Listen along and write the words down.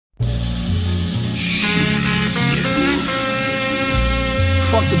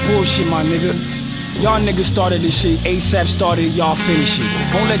Fuck the bullshit, my nigga. Y'all niggas started this shit, ASAP started it, y'all finish it.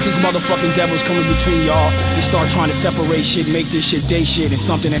 Don't let these motherfucking devils come in between y'all and start trying to separate shit, make this shit they shit and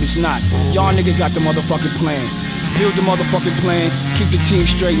something that it's not. Y'all niggas got the motherfucking plan. Build the motherfucking plan, keep the team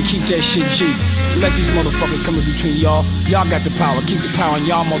straight and keep that shit G. Let these motherfuckers come in between y'all. Y'all got the power, keep the power in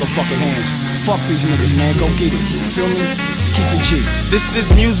y'all motherfucking hands. Fuck these niggas, man, go get it. Feel me? Keep it G. This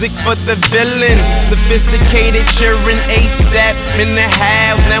is music for the villains. Sophisticated, cheering ASAP in the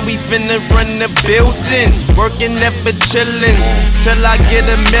house. Now we finna run the building. Working, never chillin'. Till I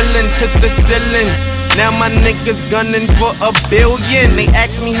get a million to the ceiling. Now my niggas gunning for $1 billion. They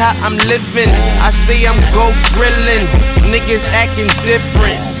ask me how I'm living. I say I'm go grillin'. Niggas acting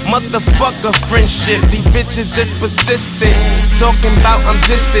different. Motherfucker friendship. These bitches is persistent. Talking about I'm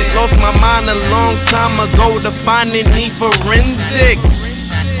distant. Lost my mind a long time ago to finding need forensics.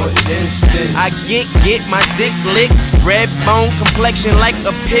 For instance, I get my dick licked. Red bone complexion like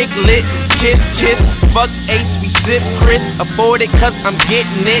a piglet. Kiss, kiss, fuck Ace, we sip Chris. Afford it cause I'm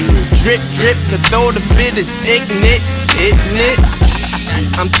getting it. Drip, drip, the throw the bit is ignorant, isn't it?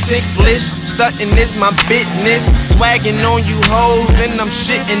 I'm ticklish, stuntin' is my business. Swaggin' on you hoes and I'm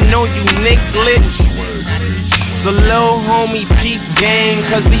shittin' on you nigglets. So lil' homie peep gang,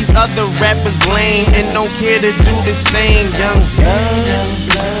 cause these other rappers lame and don't care to do the same. Young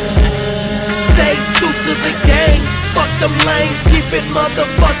blood, stay true to the game. Fuck them lanes, keep it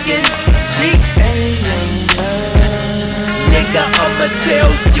motherfucking G. Nigga, I'ma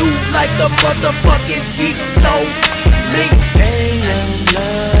tell you like the motherfucking G told me.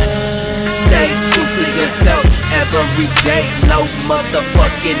 Stay true to yourself every day, low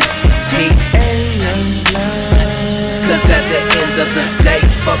motherfucking key. Cause at the end of the day,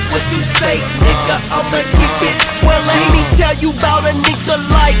 fuck what you say, nigga, I'ma keep it. Well, let me tell you about a nigga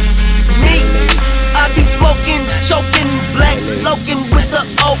like me. I be smoking, choking, black loking with the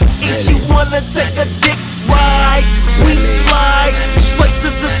O. If she wanna take a dick ride, we slide straight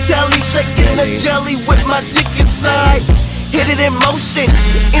to the telly, shaking the jelly with my dick inside. Hit it in motion,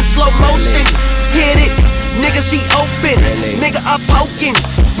 in slow motion. Hit it, nigga, she open. Nigga, I poking.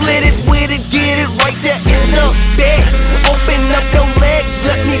 Split it with it, get it right there in the bed. Open up your legs,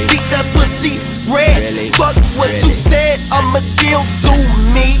 let me beat that pussy red. Fuck what you said, I'ma still do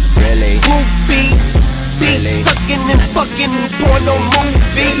me. Groupies, be sucking and fucking porno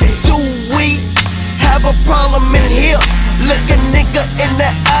movie. Do we have a problem in here? Look a nigga in the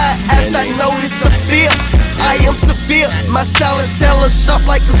eye as I notice the fear. I am severe, my style is hella sharp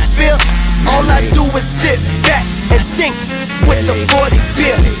like a spear. All I do is sit back and think with the 40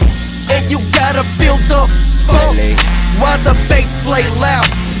 beer. And you gotta feel the funk while the bass play loud,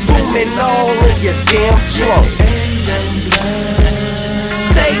 booming all in your damn trunk.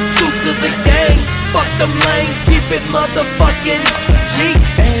 Stay true to the game, fuck them lanes, keep it motherfucking G.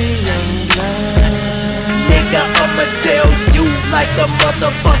 Nigga, I'ma tell you like the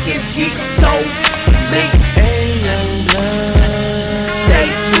motherfucking G told me. Stay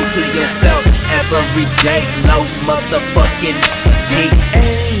true to yourself every day, low motherfucking geek.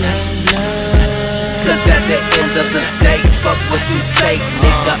 Cause at the end of the day, fuck what you say,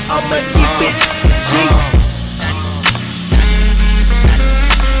 nigga, I'ma keep it G.